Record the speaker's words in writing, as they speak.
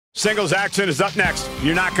Singles action is up next.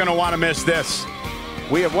 You're not going to want to miss this.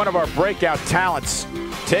 We have one of our breakout talents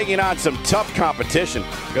taking on some tough competition.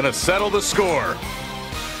 Gonna settle the score.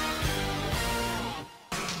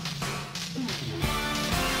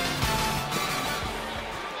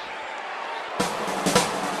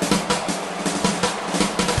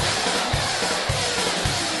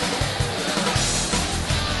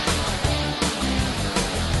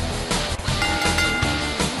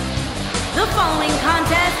 The following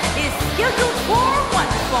contest is scheduled for one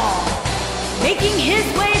fall. Making his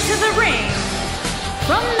way to the ring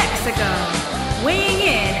from Mexico, weighing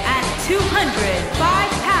in at 205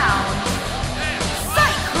 pounds,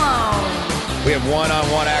 Ciclope. We have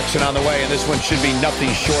one-on-one action on the way, and this one should be nothing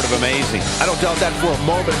short of amazing. I don't doubt that for a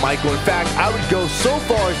moment, Michael. In fact, I would go so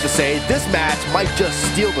far as to say this match might just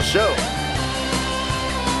steal the show.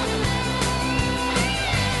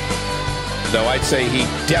 Though I'd say he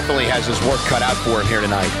definitely has his work cut out for him here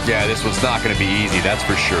tonight. Yeah, this one's not going to be easy, that's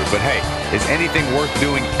for sure. But hey, is anything worth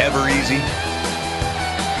doing ever easy?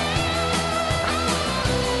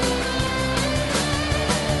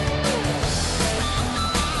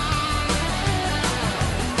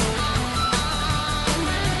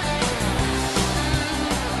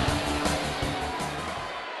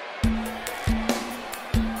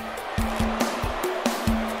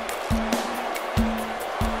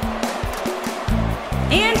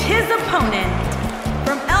 And his opponent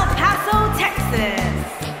from El Paso,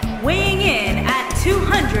 Texas, weighing in at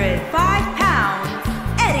 205 pounds,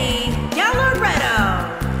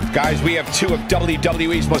 Guerrero. Guys, we have two of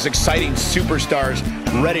WWE's most exciting superstars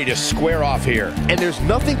ready to square off here. And there's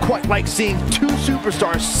nothing quite like seeing two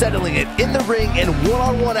superstars settling it in the ring in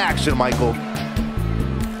one-on-one action, Michael.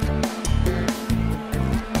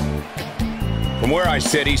 From where I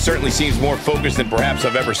sit, he certainly seems more focused than perhaps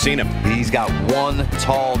I've ever seen him. He's got one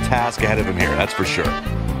tall task ahead of him here, that's for sure.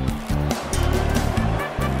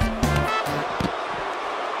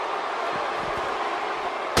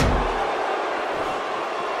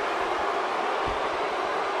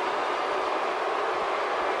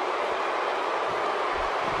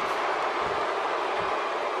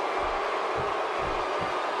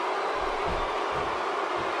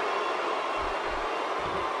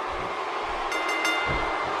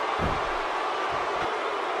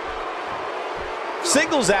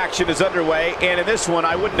 Singles action is underway, and in this one,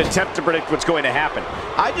 I wouldn't attempt to predict what's going to happen.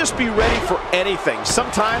 I'd just be ready for anything.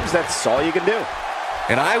 Sometimes that's all you can do.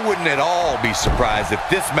 And I wouldn't at all be surprised if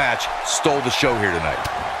this match stole the show here tonight.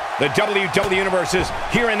 The WCW Universe is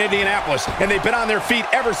here in Indianapolis, and they've been on their feet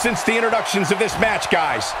ever since the introductions of this match,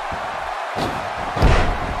 guys.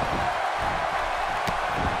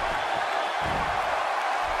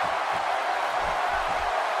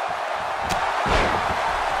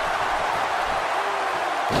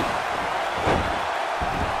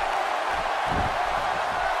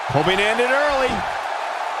 Hoping to end it early.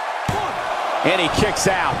 And he kicks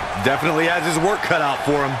out. Definitely has his work cut out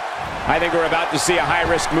for him. I think we're about to see a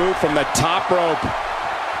high-risk move from the top rope.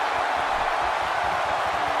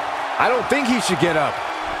 I don't think he should get up.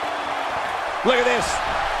 Look at this.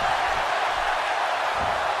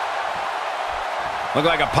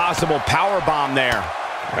 Looked like a possible power bomb there.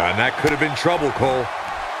 And that could have been trouble, Cole.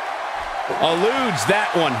 Eludes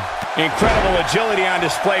that one. Incredible agility on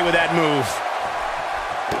display with that move.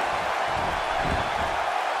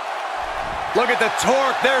 Look at the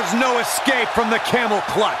torque. There's no escape from the camel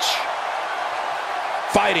clutch.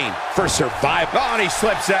 Fighting for survival. Oh, and he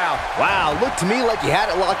slips out. Wow, looked to me like he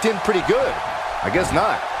had it locked in pretty good. I guess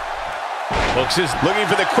not. Hooks is looking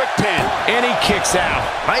for the quick pin, and he kicks out.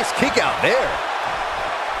 Nice kick out there.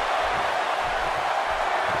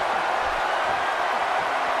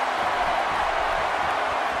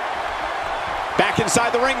 Back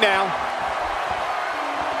inside the ring now.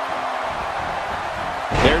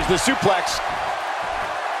 There's the suplex.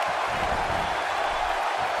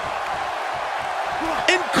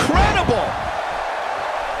 Incredible!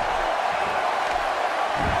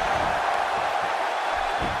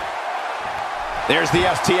 There's the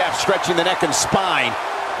STF stretching the neck and spine.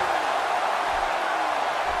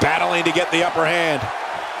 Battling to get the upper hand.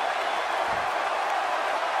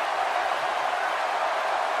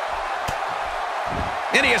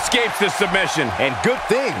 And he escapes the submission. And good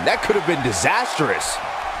thing, that could have been disastrous.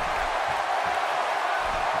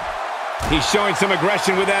 He's showing some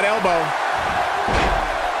aggression with that elbow.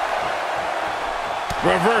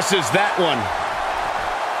 Reverses that one.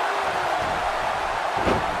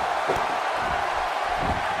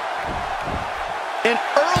 An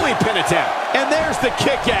early pin attempt. And there's the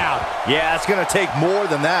kick out. Yeah, it's going to take more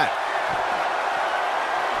than that.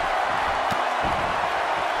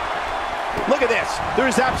 Look Look at this. There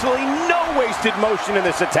is absolutely no wasted motion in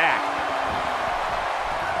this attack.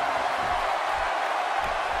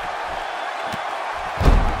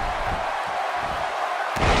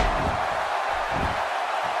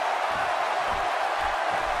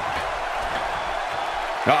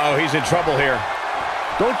 Uh-oh, he's in trouble here.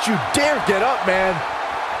 Don't you dare get up, man.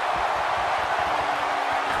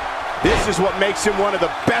 This is what makes him one of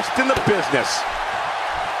the best in the business.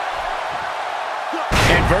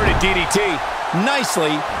 Inverted DDT,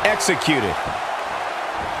 nicely executed.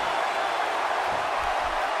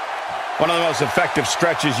 One of the most effective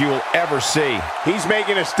stretches you will ever see. He's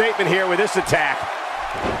making a statement here with this attack.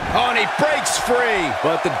 Oh, and he breaks free.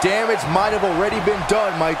 But the damage might have already been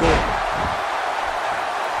done, Michael.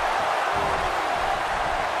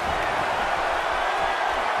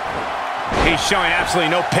 He's showing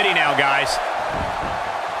absolutely no pity now, guys.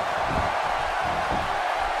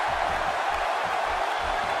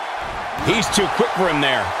 He's too quick for him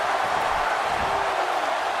there.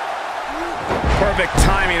 Perfect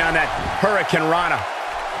timing on that Hurricane Rana.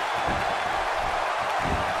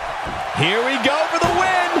 Here we go for the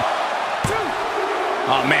win.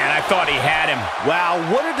 Oh, man, I thought he had him. Wow,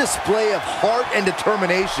 what a display of heart and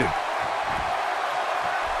determination.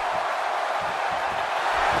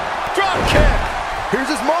 Drop kick. Here's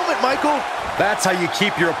his moment, Michael. That's how you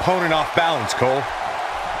keep your opponent off balance, Cole.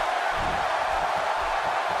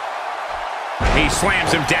 He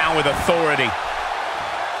slams him down with authority.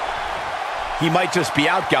 He might just be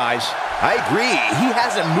out, guys. I agree. He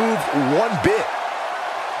hasn't moved one bit.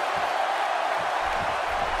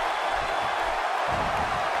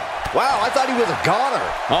 Wow, I thought he was a goner.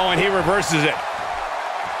 Oh, and he reverses it.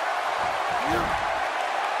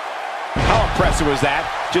 How impressive was that?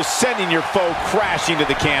 Just sending your foe crashing to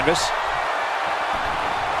the canvas.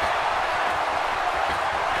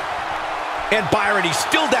 And Byron, he's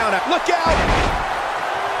still down. Look out!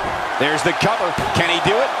 There's the cover. Can he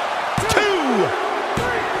do it? 2!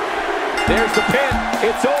 There's the pin.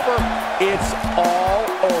 It's over. It's all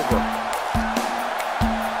over.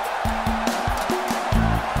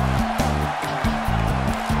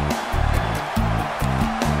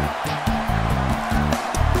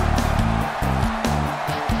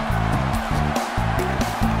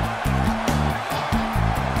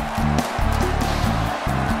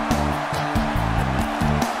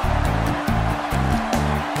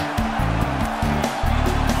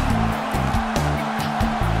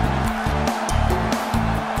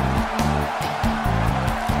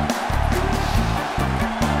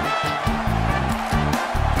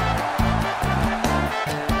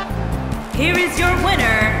 Here is your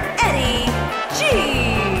winner, Eddie G.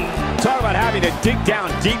 Talk about having to dig down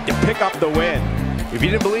deep to pick up the win. If you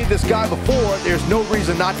didn't believe this guy before, there's no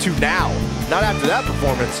reason not to now. Not after that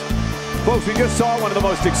performance. Folks, we just saw one of the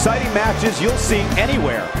most exciting matches you'll see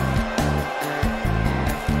anywhere.